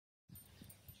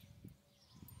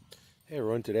Hey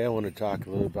everyone, today I want to talk a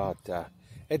little about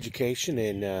education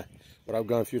and what I've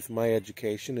gone through for my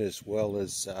education, as well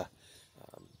as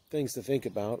things to think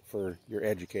about for your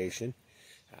education.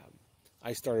 Um,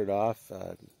 I started off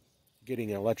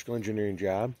getting an electrical engineering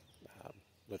job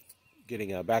with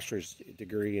getting a bachelor's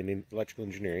degree in electrical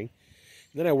engineering.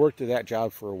 And then I worked at that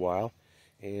job for a while,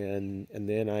 and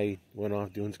then I went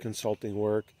off doing consulting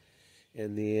work,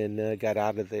 and then got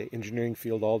out of the engineering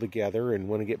field altogether and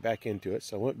want to get back into it.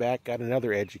 So I went back, got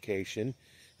another education,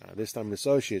 this time an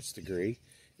associate's degree,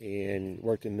 and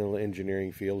worked in the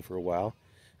engineering field for a while.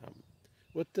 Um,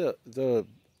 what the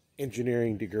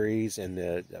engineering degrees and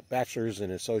the bachelor's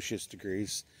and associate's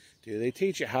degrees do, they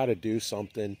teach you how to do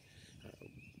something.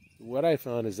 What I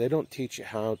found is they don't teach you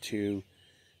how to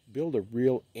build a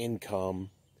real income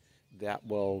that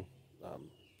will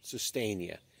sustain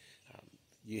you.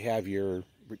 You have your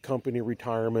company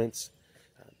retirements.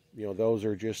 Those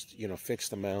are just,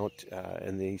 fixed amount,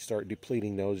 and then you start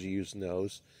depleting those, using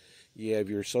those. You have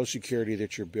your Social Security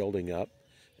that you're building up,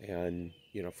 and,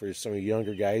 for some of the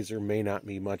younger guys, there may not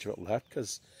be much of it left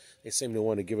because they seem to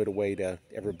want to give it away to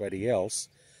everybody else,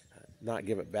 not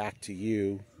give it back to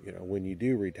you, when you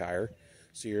do retire.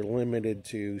 So you're limited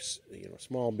to,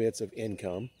 small bits of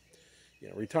income.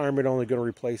 Retirement only going to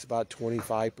replace about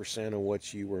 25% of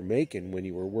what you were making when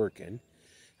you were working.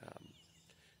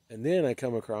 And then I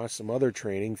come across some other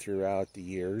training throughout the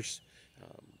years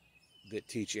that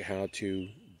teach you how to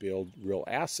build real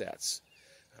assets.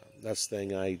 That's the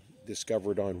thing I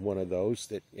discovered on one of those,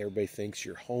 that everybody thinks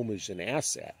your home is an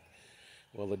asset.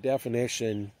 Well, the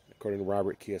definition, according to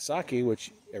Robert Kiyosaki,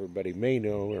 which everybody may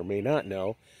know or may not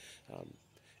know,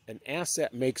 an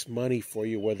asset makes money for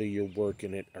you whether you're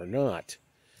working it or not.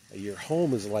 Your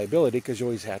home is a liability because you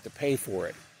always have to pay for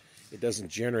it. It doesn't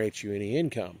generate you any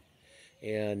income.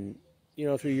 And,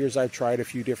 through years I've tried a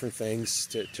few different things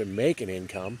to make an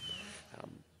income.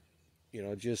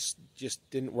 Just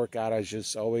didn't work out. I was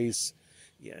just always,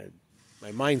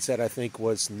 my mindset, I think,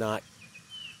 was not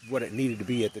what it needed to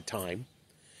be at the time.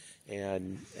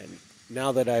 And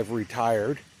now that I've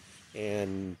retired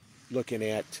and looking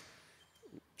at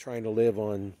trying to live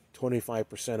on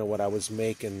 25% of what I was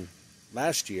making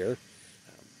last year,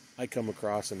 I come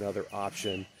across another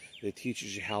option that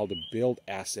teaches you how to build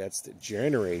assets that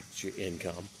generate your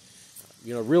income.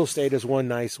 Real estate is one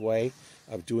nice way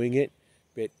of doing it,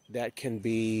 but that can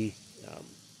be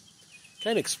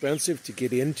kind of expensive to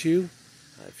get into.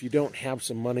 If you don't have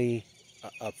some money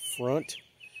up front,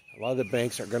 a lot of the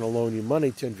banks aren't going to loan you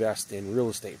money to invest in real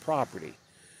estate property.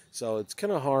 So it's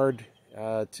kind of hard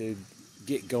to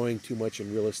get going too much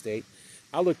in real estate.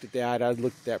 I looked at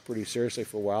that pretty seriously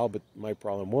for a while, but my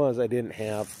problem was I didn't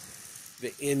have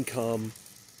the income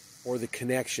or the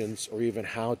connections, or even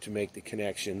how to make the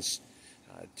connections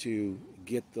to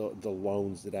get the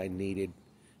loans that I needed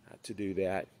to do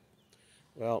that.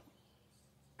 Well,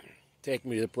 take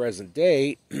me to the present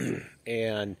day,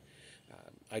 and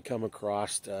I come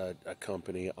across a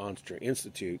company, Onstra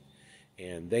Institute,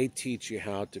 and they teach you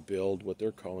how to build what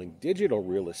they're calling digital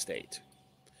real estate.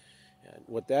 And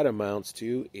what that amounts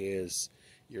to is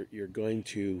you're going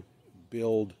to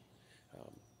build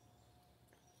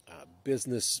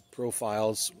business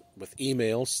profiles with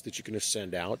emails that you're going to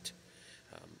send out.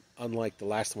 Unlike the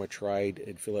last time I tried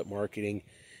affiliate marketing,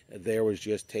 there was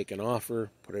just take an offer,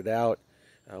 put it out.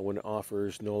 When the offer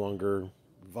is no longer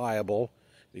viable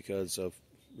because of,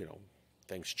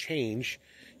 things change,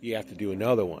 you have to do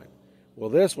another one. Well,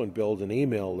 this one builds an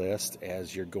email list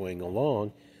as you're going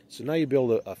along. So now you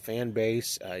build a fan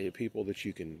base, people that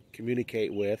you can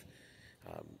communicate with,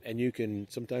 and you can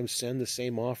sometimes send the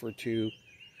same offer to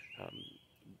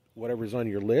whatever's on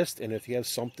your list, and if you have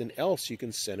something else, you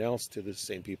can send else to the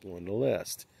same people on the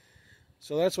list.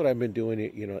 So that's what I've been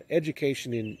doing.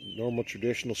 Education in normal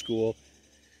traditional school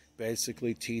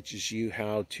basically teaches you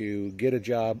how to get a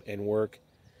job and work,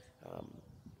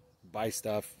 buy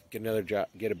stuff, get another job,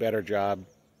 get a better job,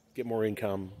 get more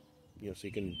income, so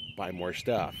you can buy more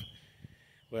stuff.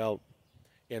 Well,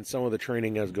 and some of the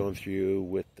training I was going through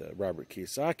with the Robert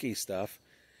Kiyosaki stuff,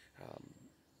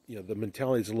 the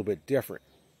mentality is a little bit different.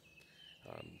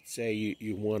 Say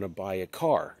you want to buy a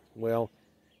car. Well,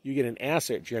 you get an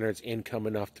asset generates income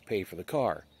enough to pay for the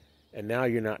car, and now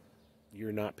you're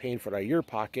not paying for it out of your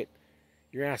pocket.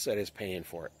 Your asset is paying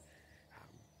for it.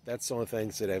 That's some of the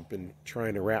things that I've been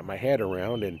trying to wrap my head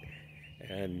around,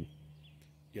 and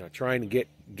trying to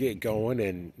get going.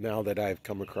 And now that I've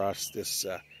come across this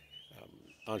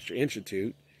Onstra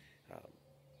Institute,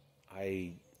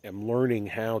 I am learning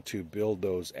how to build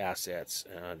those assets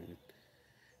and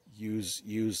use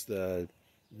the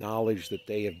knowledge that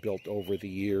they have built over the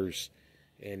years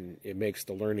and it makes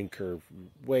the learning curve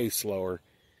way slower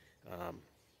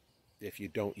if you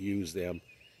don't use them,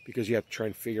 because you have to try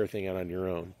and figure everything out on your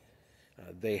own.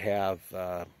 They have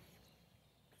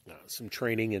some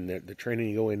training, and the training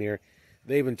you go in there,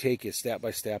 they even take you step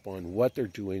by step on what they're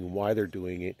doing, why they're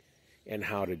doing it, and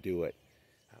how to do it.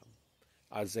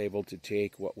 I was able to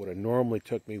take what would have normally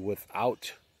took me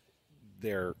without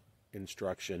their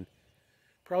instruction,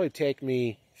 probably take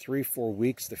me 3-4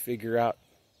 weeks to figure out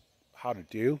how to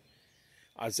do.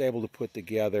 I was able to put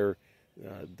together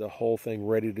the whole thing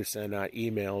ready to send out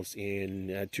emails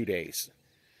in 2 days.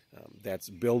 That's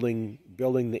building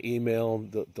the email,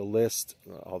 the list,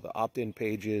 all the opt-in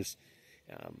pages,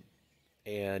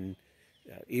 and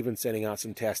even sending out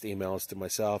some test emails to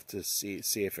myself to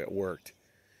see if it worked.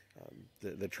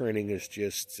 The training is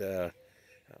just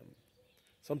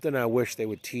something I wish they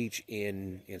would teach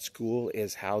in school,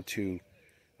 is how to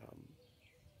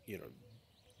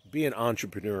be an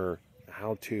entrepreneur,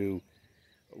 how to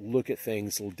look at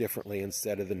things a little differently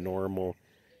instead of the normal.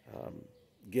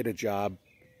 Get a job,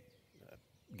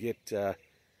 get your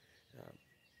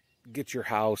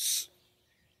house.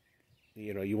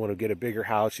 You want to get a bigger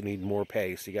house, you need more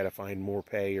pay, so you got to find more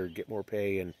pay or get more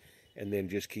pay, and then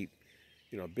just keep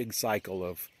a big cycle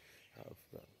of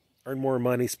earn more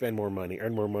money, spend more money,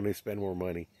 earn more money, spend more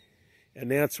money.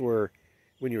 And that's where,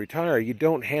 when you retire, you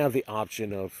don't have the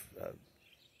option of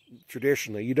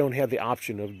traditionally, you don't have the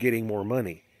option of getting more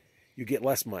money. You get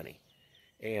less money.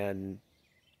 And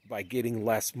by getting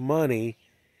less money,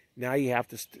 now you have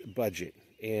to budget.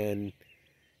 And,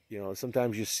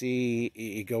 sometimes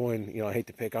you go in, I hate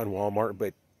to pick on Walmart,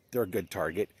 but they're a good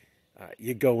target.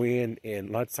 You go in, and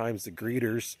a lot of times the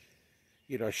greeters,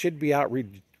 should be out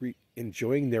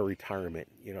enjoying their retirement.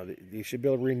 They should be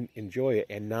able to enjoy it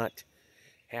and not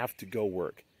have to go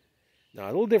work. Now, a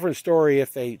little different story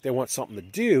if they want something to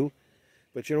do,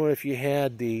 but if you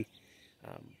had the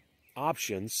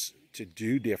options to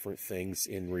do different things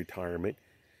in retirement,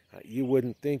 you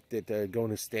wouldn't think that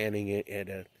going and standing at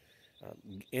a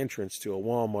entrance to a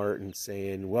Walmart and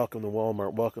saying, welcome to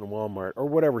Walmart, or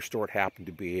whatever store it happened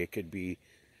to be. It could be,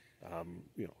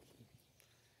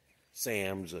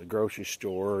 Sam's, a grocery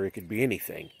store, or it could be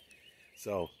anything.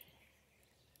 So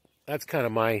that's kind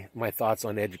of my thoughts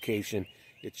on education.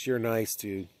 It's sure nice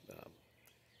to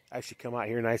actually come out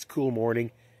here, a nice cool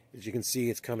morning. As you can see,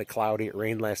 it's kind of cloudy. It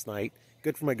rained last night.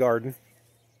 Good for my garden.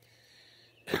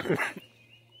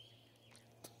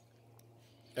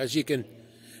 As you can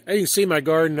see, my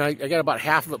garden, I got about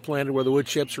half of it planted where the wood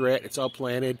chips are at. It's all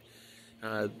planted.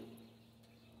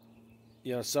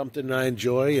 Something I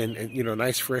enjoy, and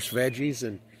nice fresh veggies.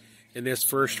 And in this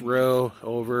first row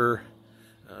over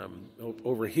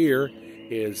here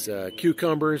is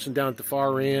cucumbers, and down at the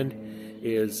far end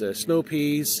is snow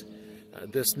peas.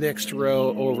 This next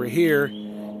row over here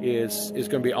is going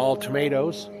to be all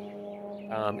tomatoes.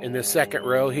 In this second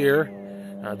row here,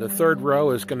 the third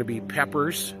row is going to be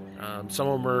peppers. Some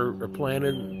of them are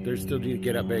planted. They're still need to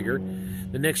get up bigger.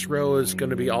 The next row is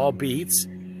going to be all beets.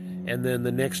 And then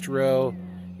the next row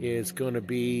is going to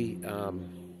be,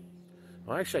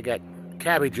 actually I got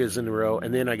cabbages in the row,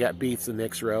 and then I got beets in the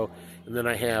next row. And then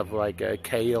I have like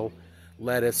kale,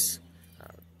 lettuce,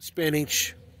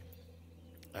 spinach,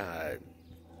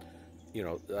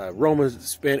 Roma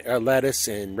lettuce,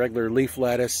 and regular leaf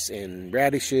lettuce, and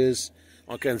radishes,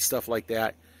 all kinds of stuff like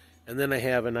that. And then I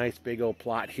have a nice big old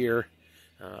plot here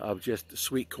of just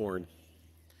sweet corn.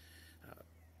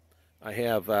 I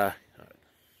have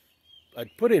I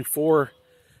put in 4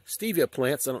 stevia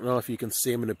plants. I don't know if you can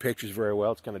see them in the pictures very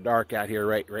well. It's kind of dark out here,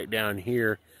 right down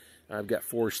here. I've got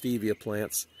 4 stevia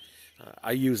plants.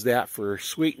 I use that for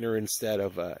sweetener instead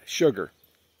of sugar.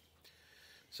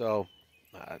 So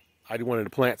I wanted to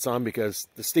plant some because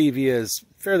the stevia is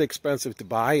fairly expensive to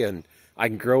buy, and I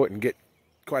can grow it and get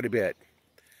quite a bit.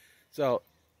 So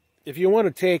if you want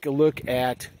to take a look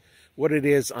at what it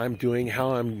is I'm doing,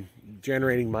 how I'm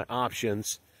generating my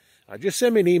options, just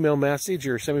send me an email message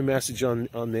or send me a message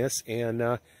on this, and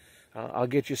I'll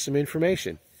get you some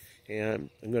information. And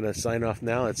I'm going to sign off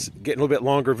now. It's getting a little bit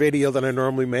longer video than I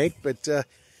normally make, but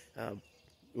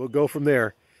we'll go from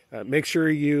there. Make sure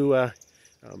you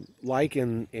like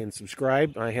and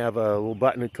subscribe. I have a little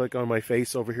button to click on my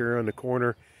face over here on the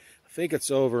corner. I think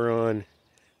it's over on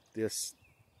this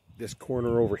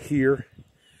corner over here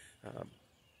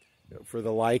for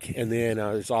the like, and then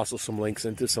there's also some links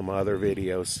into some other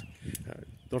videos.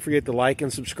 Don't forget to like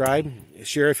and subscribe.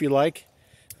 Share if you like.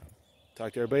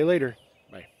 Talk to everybody later.